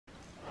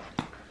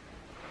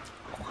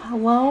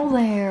Hello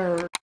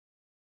there.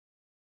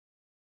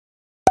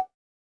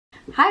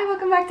 Hi,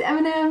 welcome back to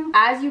Eminem.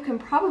 As you can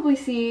probably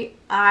see,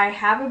 I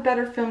have a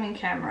better filming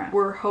camera.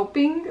 We're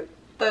hoping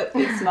that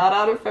it's not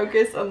out of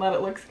focus and that it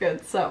looks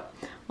good. So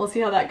we'll see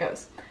how that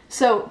goes.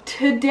 So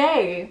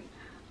today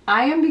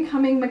I am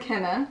becoming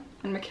McKenna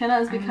and McKenna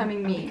is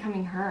becoming me. I'm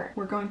becoming her.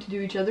 We're going to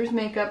do each other's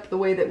makeup the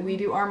way that we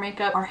do our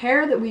makeup, our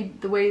hair the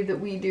way that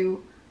we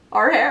do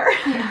our hair.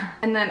 Yeah.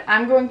 And then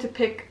I'm going to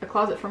pick a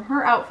closet from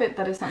her outfit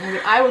that is something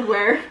that I would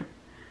wear.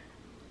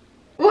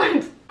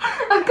 What?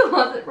 A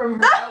closet from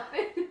her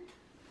outfit.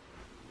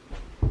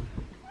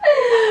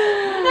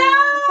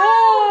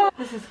 No!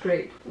 This is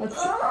great.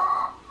 Let's see.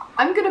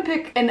 I'm gonna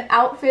pick an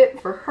outfit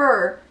for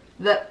her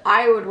that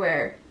I would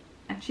wear,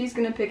 and she's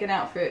gonna pick an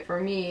outfit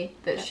for me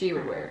that she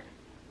would wear.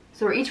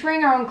 So we're each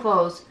wearing our own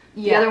clothes.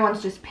 Yeah. The other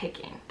one's just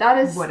picking. That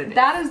is what it is.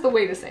 That is the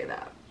way to say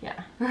that.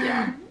 Yeah.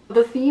 Yeah.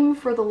 The theme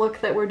for the look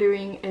that we're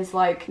doing is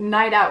like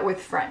night out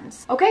with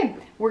friends. Okay,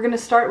 we're gonna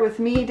start with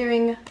me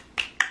doing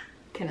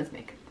Kenna's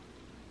makeup.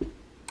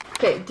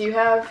 Okay, do you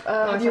have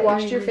you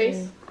washed your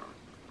face?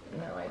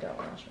 No, I don't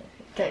wash my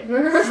face.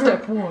 Okay.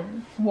 Step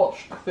one,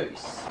 wash the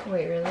face.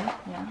 Wait, really?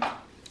 Yeah.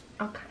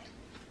 Okay.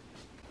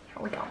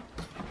 Here we go.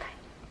 Okay.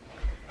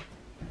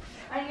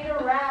 I need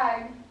a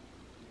rag.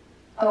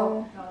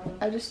 Oh.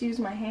 I just used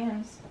my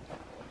hands.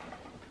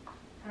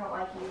 I don't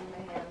like using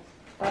my hands.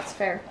 That's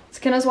fair. So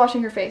Kenna's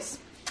washing her face.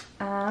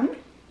 I've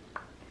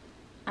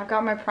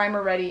got my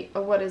primer ready.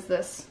 Oh, what is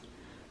this?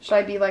 Should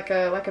I be like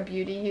a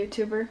beauty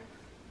YouTuber?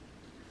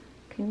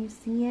 Can you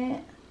see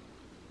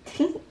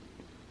it?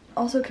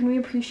 Also, can we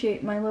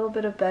appreciate my little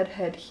bit of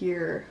bedhead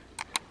here?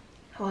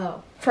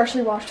 Hello.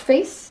 Freshly washed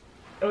face.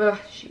 Ugh,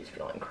 she's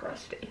feeling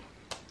crusty.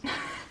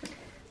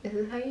 Is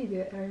this how you do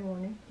it every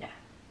morning? Yeah.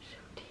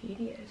 So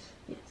tedious.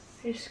 Yes.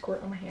 I just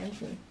squirt on my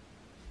hands and...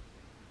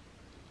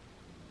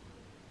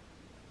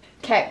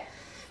 Okay.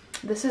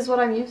 This is what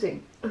I'm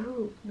using.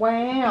 Ooh.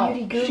 Wow.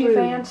 Beauty guru. She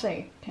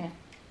fancy. Okay.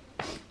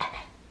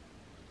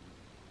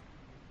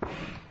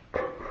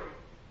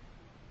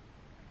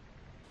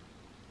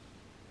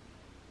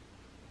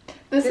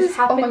 This is,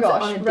 oh my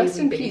gosh, rest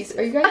in peace.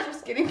 Are you guys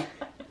just getting this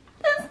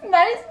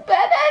nice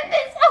bedhead?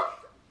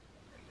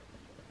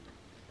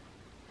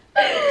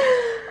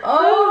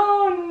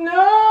 Oh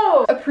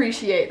no!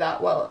 Appreciate that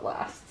while it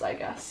lasts, I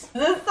guess.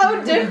 This is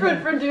so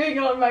different from doing it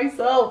on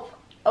myself.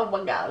 Oh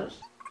my gosh.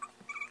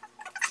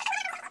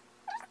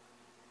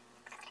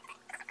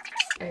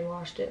 I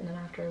washed it, and then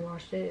after I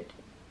washed it,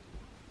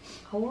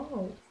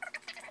 hello.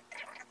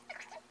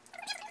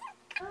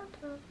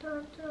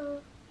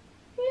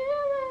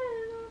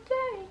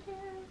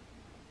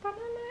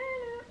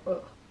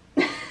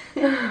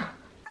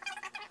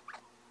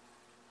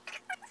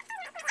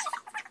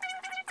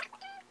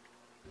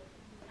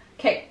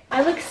 Okay,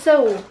 I look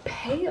so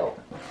pale.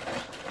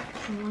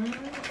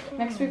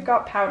 next we've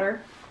got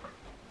powder.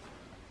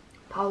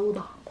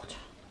 Powder.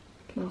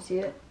 Can you see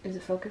it? Is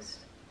it focused?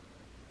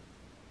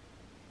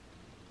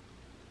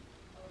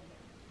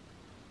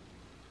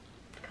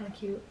 It's kind of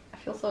cute. I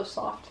feel so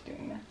soft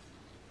doing this.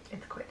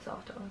 It's quite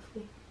soft,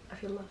 honestly. I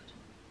feel loved.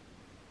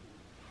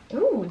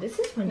 Ooh, this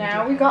is when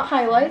now we got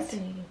highlights.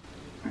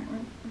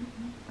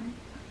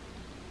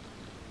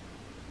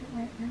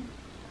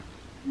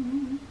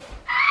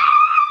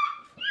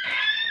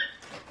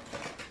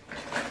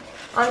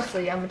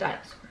 Honestly, I'm a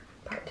dinosaur.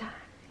 Part-time.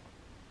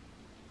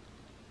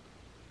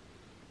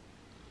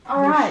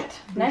 Alright,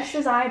 next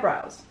is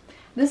eyebrows.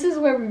 This is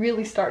where we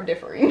really start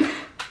differing.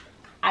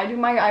 I do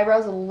my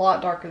eyebrows a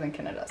lot darker than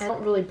Kenna does. I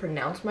don't really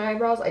pronounce my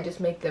eyebrows, I just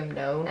make them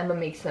known. Emma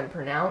makes them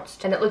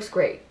pronounced, and it looks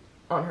great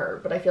on her,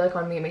 but I feel like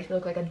on me it makes me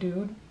look like a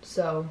dude,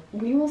 so...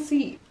 We will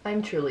see.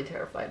 I'm truly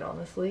terrified,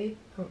 honestly.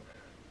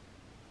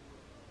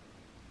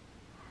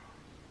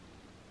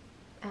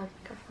 I act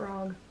like a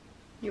frog.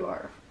 You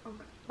are a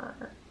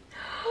frog.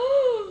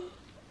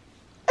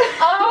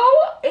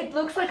 Oh! It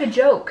looks like a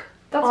joke.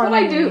 That's what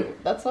I do.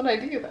 That's what I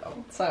do,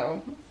 though.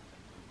 So,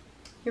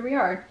 here we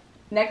are.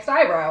 Next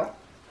eyebrow.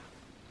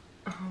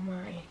 Oh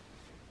my.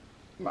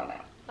 Run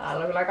out. I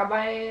look like a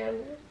man.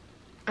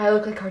 I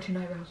look like cartoon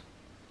eyebrows.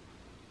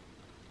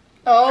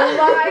 Oh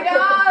my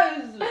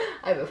gosh!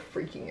 I have a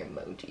freaking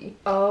emoji.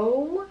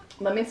 Oh.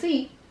 Let me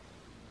see.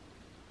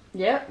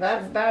 Yep,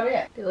 that's about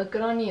it. They look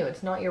good on you.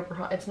 It's not your...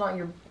 It's not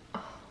your...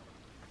 Oh.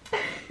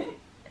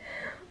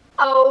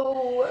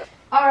 Oh.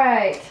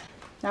 Alright.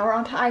 Now we're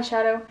on to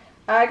eyeshadow.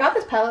 I got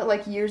this palette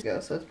like years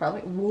ago, so it's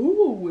probably...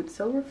 Whoa, it's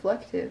so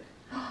reflective.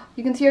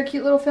 You can see our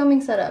cute little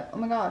filming setup. Oh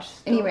my gosh.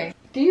 Anyway,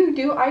 do you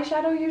do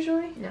eyeshadow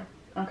usually? No.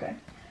 Okay.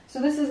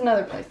 So this is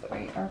another place that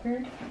we are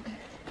very different.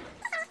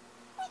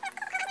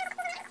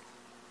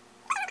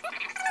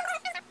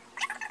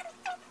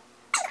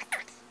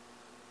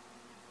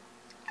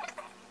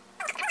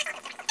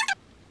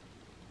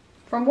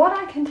 From what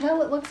I can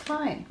tell, it looks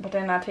fine. But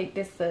then I take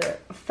this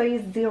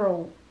Phase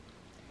Zero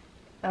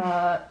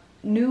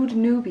Nude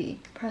Newbie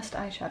pressed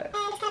eyeshadow.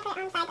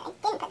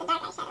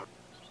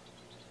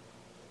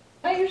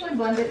 I usually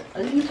blend it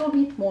a little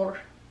bit more.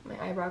 My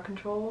eyebrow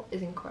control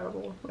is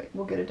incredible. Wait,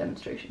 we'll get a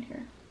demonstration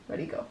here.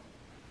 Ready, go.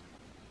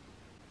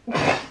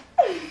 I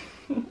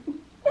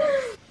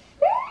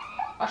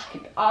should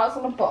keep your eyes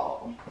on the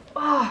ball.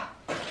 Ah,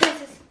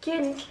 this is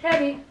getting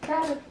heavy.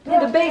 With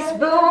the bass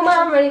boom,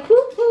 I'm ready.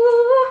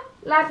 Woo-hoo.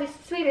 Life is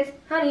sweet as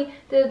honey.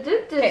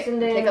 Okay, take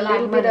a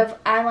little bit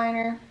of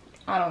eyeliner.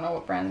 I don't know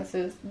what brand this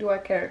is. Do I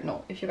care?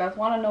 No. If you guys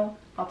want to know,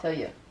 I'll tell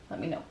you.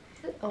 Let me know.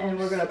 And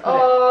we're gonna put it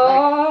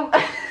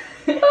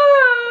like...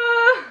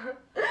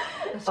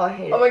 I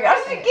hate it. Oh my gosh,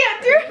 you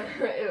can't do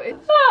it.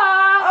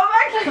 Oh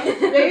my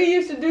gosh. Maybe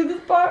you should do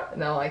this part.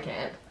 No, I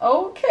can't.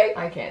 Okay.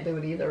 I can't do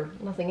it either.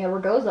 Nothing ever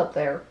goes up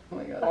there. Oh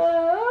my gosh.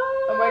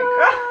 Oh my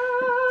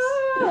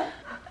gosh.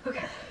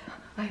 Okay.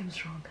 I am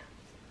strong.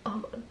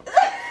 Oh.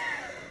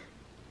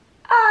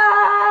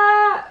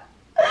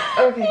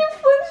 Okay. You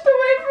flinched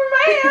away from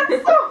my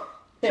hands.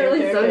 It's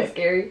really so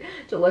scary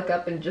to look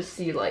up and just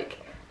see like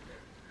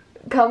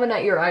coming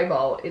at your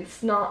eyeball.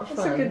 It's not fun.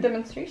 That's a good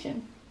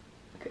demonstration.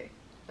 Okay.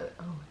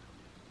 Oh.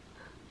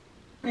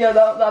 Yeah,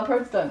 that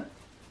part's done.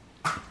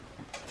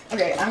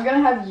 Okay, I'm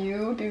gonna have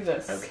you do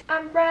this. Okay.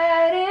 I'm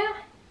ready.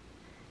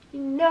 You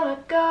know I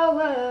go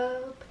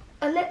up.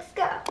 Let's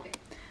go.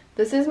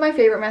 This is my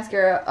favorite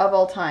mascara of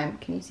all time.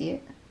 Can you see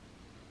it?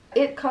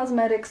 It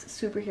Cosmetics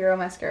Superhero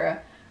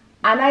Mascara.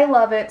 And I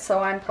love it, so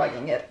I'm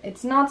plugging it.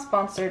 It's not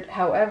sponsored,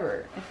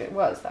 however, if it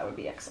was, that would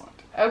be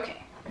excellent.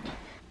 Okay.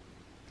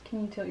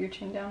 Can you tilt your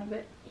chin down a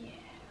bit? Yeah.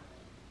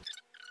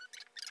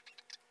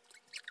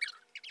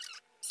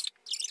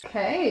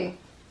 Okay.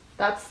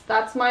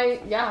 That's my,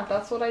 yeah,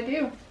 that's what I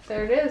do.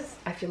 There it is.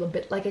 I feel a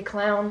bit like a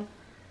clown.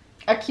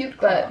 A cute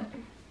clown. But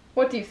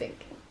what do you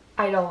think?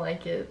 I don't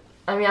like it.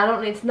 I mean, I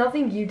don't, it's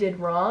nothing you did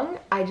wrong.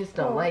 I just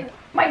don't like it.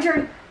 My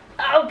turn.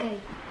 Okay.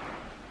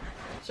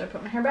 Should I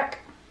put my hair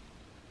back?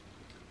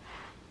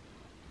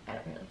 I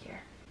don't really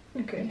care.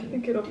 Okay, I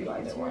think it'll be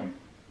either easier. one.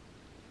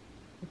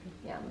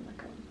 Yeah, I'm not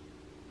going.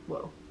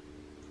 Whoa.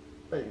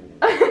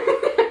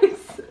 I'm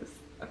so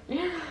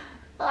sorry.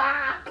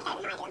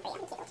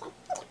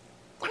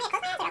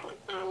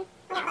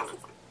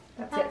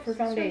 That's it for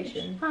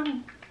foundation.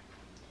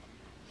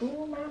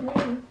 Ooh, my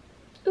name.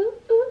 Ooh,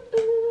 ooh,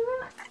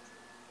 ooh.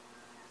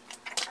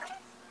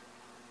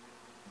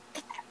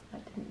 I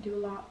didn't do a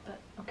lot, but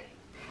okay.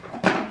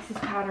 This is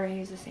powder. I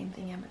use the same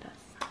thing Emma does.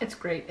 It's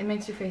great. It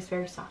makes your face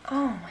very soft.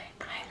 Oh my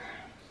god.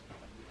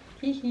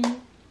 Hee hee. I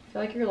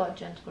feel like you're a lot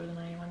gentler than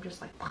I am. I'm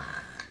just like.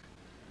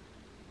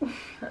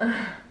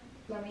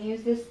 Let me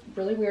use this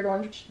really weird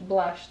orange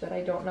blush that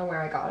I don't know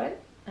where I got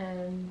it.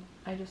 And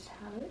I just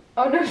have it.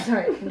 Oh no,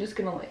 sorry. I'm just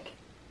gonna like.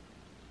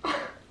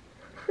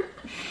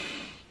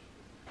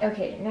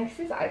 Okay, next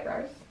is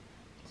eyebrows.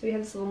 So we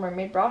have this Little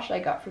Mermaid brush I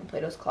got from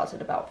Plato's Closet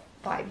about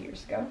 5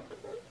 years ago.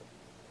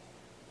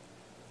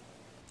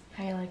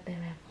 How you like them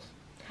apples?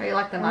 How you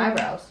like them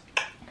eyebrows?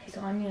 Okay,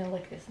 so I'm gonna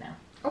lick this now.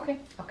 Okay.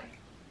 Okay.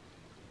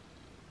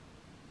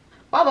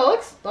 Wow,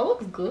 that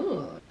looks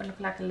good. I look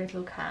like a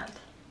little cat.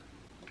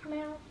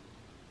 Meow.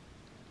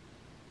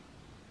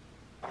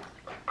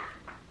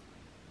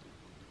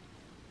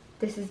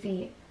 This is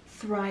the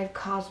Thrive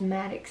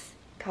Cosmetics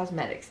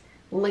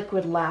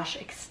Liquid Lash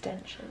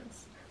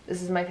Extensions.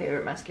 This is my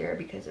favorite mascara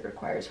because it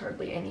requires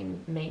hardly any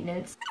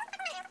maintenance.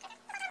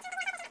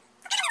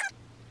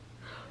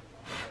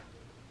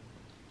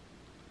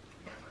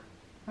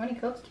 How many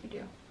coats do you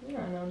do?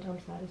 Yeah, I know until I'm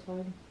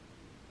satisfied.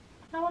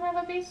 I will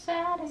never be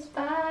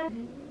satisfied.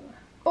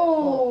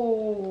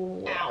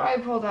 Oh, Ow. I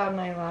pulled out an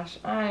eyelash.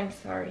 I'm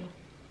sorry.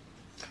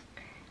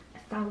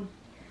 I don't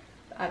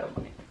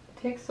know.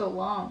 It takes so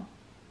long.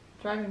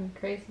 It's driving me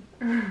crazy.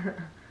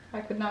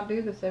 I could not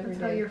do this every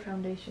That's day. how your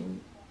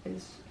foundation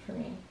is for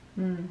me.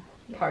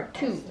 Part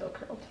 2. Still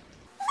curled.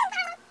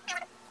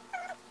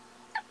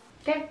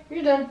 Okay,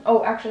 you're done.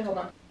 Oh, actually, hold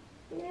on.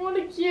 What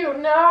a cute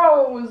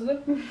nose!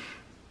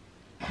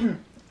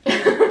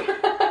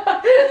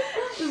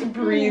 Just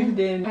breathed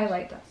in.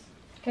 Highlight dust.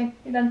 Okay,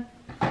 you're done.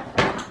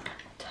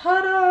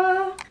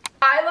 Ta-da!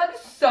 I look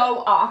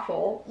so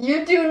awful.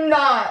 You do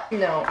not.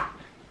 No.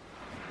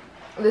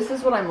 This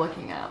is what I'm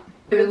looking at.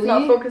 It's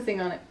not focusing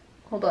on it.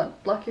 Hold on.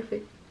 Block your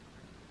face.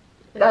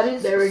 That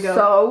is there we go.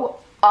 So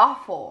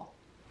awful.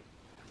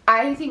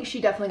 I think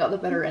she definitely got the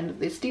better end of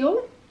this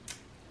deal.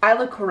 I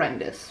look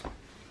horrendous.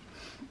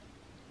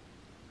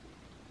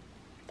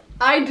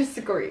 I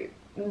disagree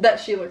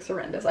that she looks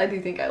horrendous. I do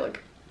think I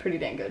look pretty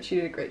dang good. She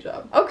did a great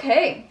job.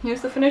 Okay,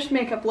 here's the finished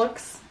makeup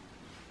looks.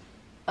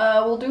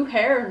 We'll do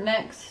hair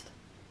next.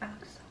 I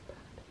look so bad.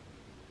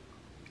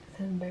 It's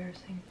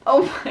embarrassing.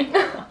 Oh my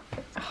god.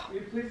 Will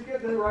you please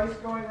get the rice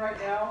going right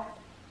now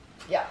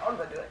Yeah, I'll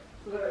go do it.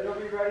 so that it'll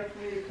be ready for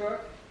me to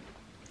cook?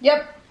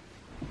 Yep.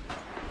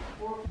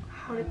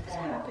 How did this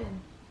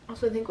happen?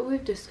 Also, I think what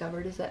we've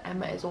discovered is that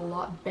Emma is a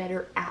lot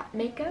better at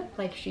makeup.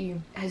 Like, she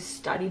has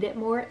studied it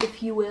more,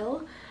 if you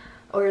will.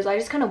 Whereas I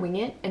just kind of wing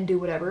it and do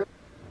whatever.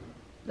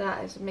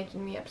 That is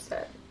making me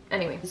upset.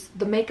 Anyways,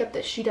 the makeup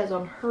that she does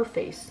on her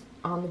face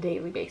on the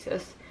daily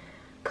basis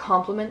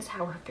complements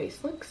how her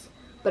face looks.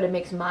 But it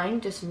makes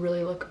mine just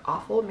really look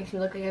awful. It makes me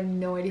look like I have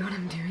no idea what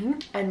I'm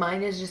doing. And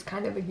mine is just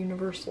kind of a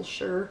universal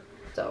sure.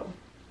 So,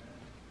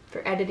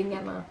 For editing,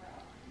 Emma,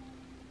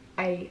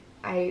 I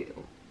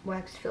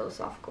waxed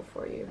philosophical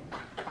for you.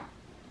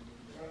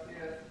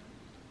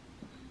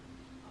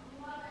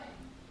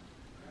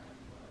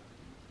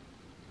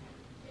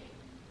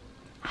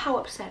 How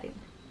upsetting.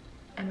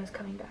 Emma's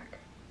coming back.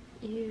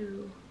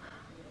 Ew.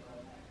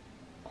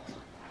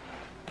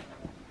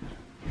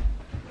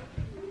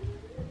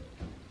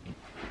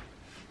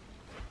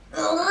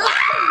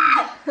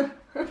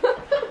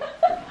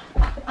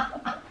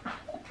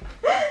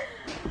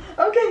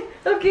 Okay.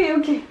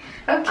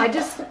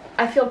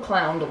 I feel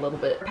clowned a little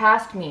bit.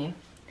 Past me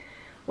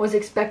was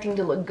expecting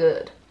to look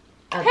good.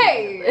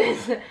 Hey!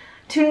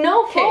 To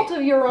no fault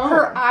of your own.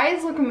 Her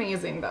eyes look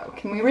amazing though.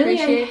 Can we Really?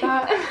 appreciate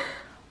that?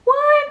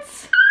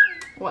 What?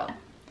 Well,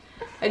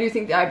 I do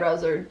think the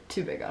eyebrows are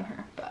too big on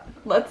her,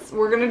 but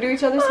we're gonna do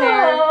each other's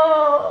hair.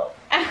 Oh,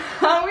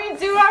 How we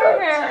do our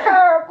hair.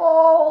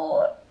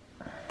 terrible.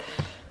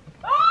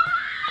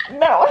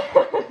 No.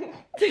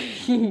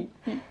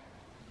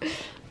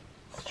 It's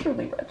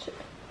truly wretched.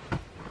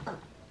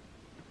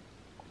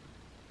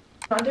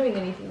 I'm not doing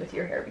anything with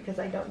your hair because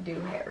I don't do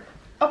hair.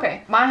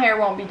 Okay, my hair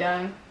won't be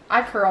done.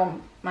 I curl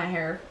my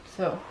hair,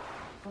 so.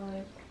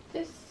 Like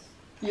this.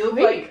 You look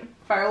like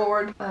Fire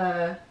Lord,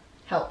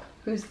 Help.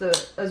 Who's the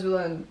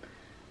Azula and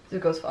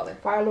Zuko's father?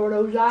 Fire Lord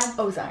Ozai.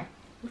 Ozai.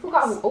 You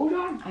forgot who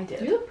Ozai? I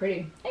did. You look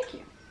pretty. Thank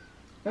you.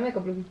 My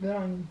makeup looks good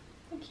on you.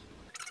 Thank you.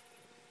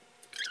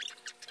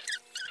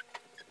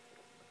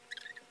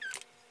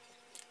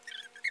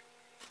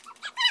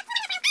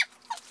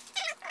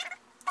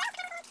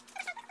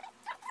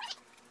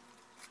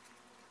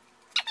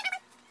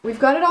 We've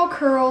got it all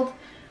curled.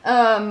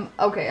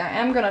 Okay, I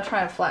am gonna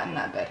try and flatten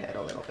that bed head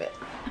a little bit.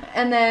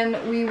 And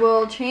then we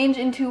will change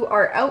into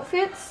our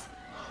outfits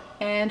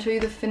and show you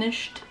the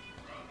finished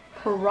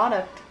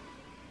product.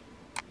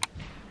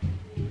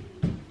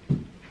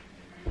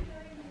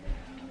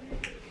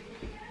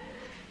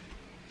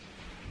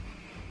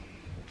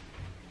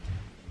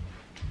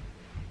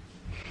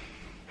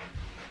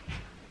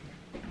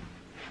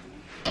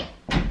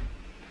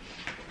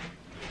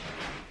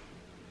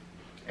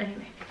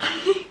 Anyway.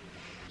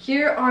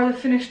 Here are the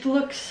finished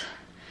looks.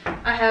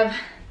 I have,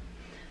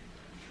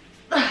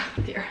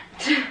 dear,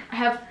 I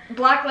have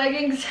black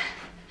leggings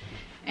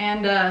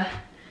and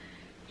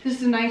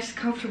just a nice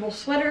comfortable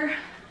sweater.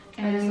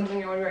 And it's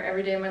something I would wear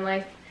every day of my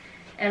life.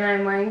 And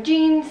I'm wearing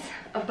jeans,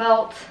 a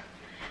belt,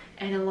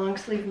 and a long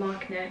sleeve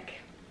mock neck.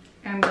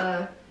 And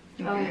and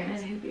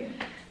hoop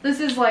earrings. This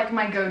is like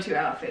my go-to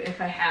outfit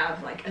if I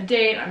have like a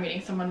date, I'm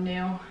meeting someone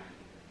new.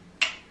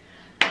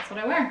 That's what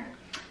I wear.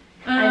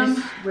 I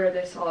just wear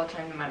this all the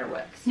time no matter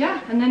what. So.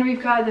 Yeah, and then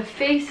we've got the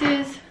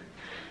faces,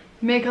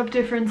 makeup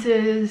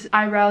differences,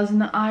 eyebrows and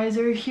the eyes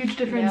are a huge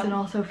difference, and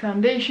also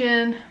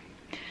foundation.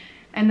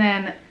 And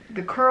then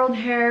the curled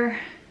hair,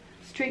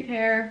 straight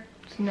hair.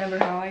 It's never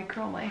how I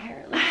curl my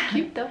hair. It looks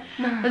cute though.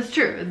 That's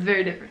true, it's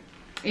very different.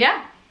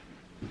 Yeah,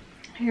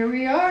 here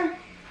we are.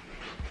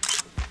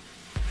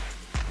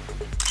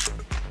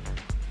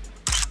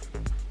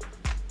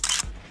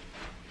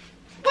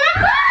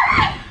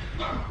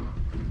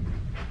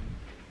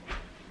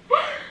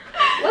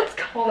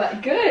 All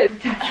that good.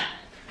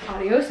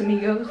 Adios,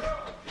 amigos.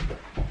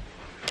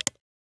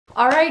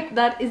 All right,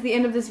 that is the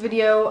end of this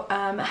video.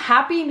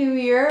 Happy New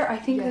Year. I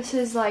think this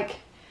is like,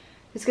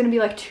 it's gonna be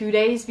like 2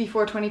 days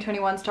before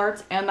 2021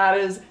 starts, and that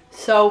is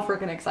so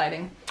freaking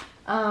exciting.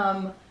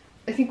 I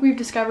think we've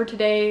discovered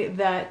today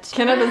that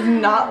Kenna does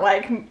not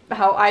like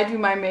how I do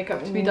my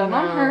makeup to be done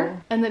on her,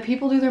 and that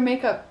people do their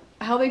makeup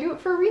how they do it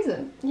for a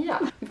reason. Yeah.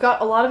 We've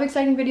got a lot of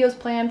exciting videos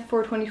planned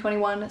for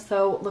 2021,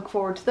 so look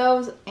forward to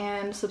those,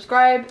 and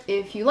subscribe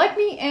if you like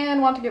me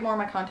and want to get more of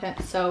my content.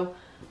 So,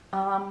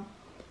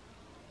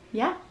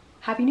 yeah,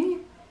 Happy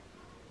New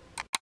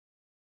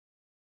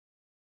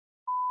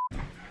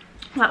Year.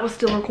 That was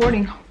still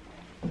recording.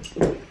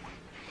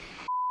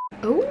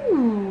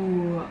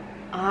 Ooh,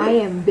 I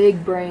am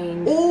big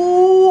brained.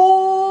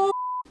 Ooh.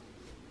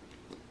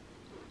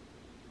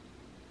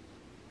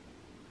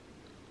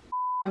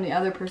 From the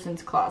other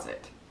person's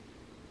closet.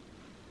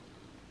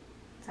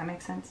 Does that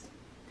make sense?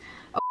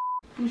 Oh,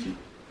 bougie.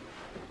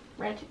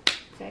 Ratchet.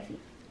 Sassy.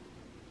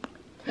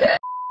 Okay,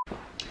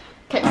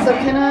 so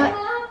can I...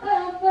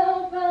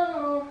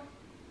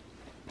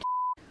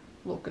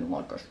 Looking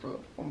like a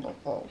strip from the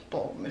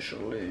five-star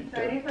Michelin.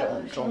 I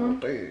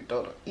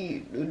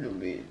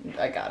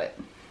got it.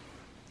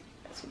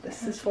 That's what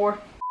this is for.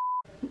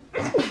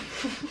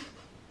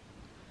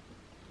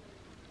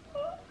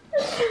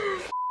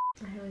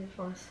 I really just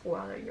want to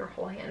swallow your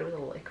whole hand with a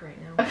lick right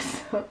now. I'm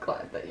so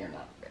glad that you're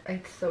not.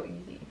 It's so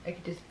easy. I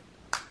could just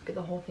get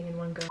the whole thing in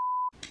one go.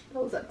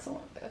 That was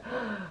excellent.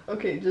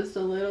 Okay, just a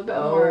little bit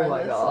Oh more. my on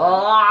this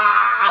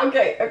god. one.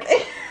 Okay,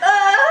 okay.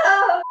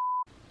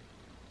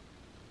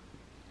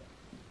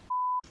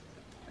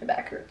 My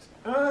back hurts.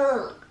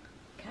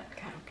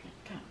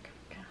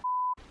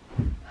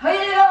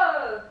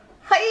 Hiya!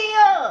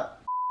 Hiya!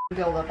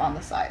 Build up on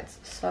the sides,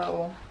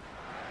 so.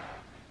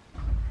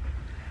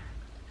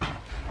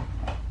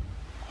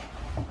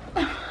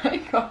 Oh my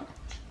god.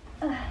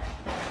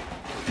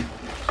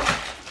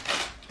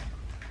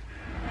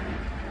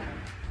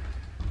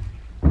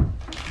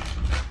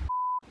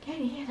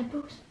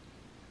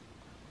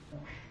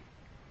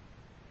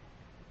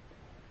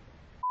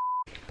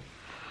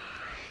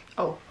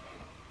 Oh.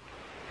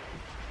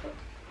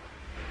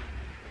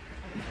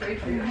 I'm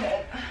afraid for your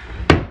head.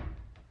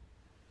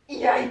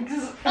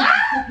 Yikes.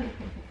 I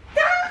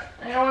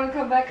don't want to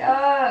come back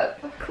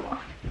up. Come on.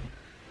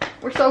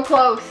 We're so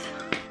close.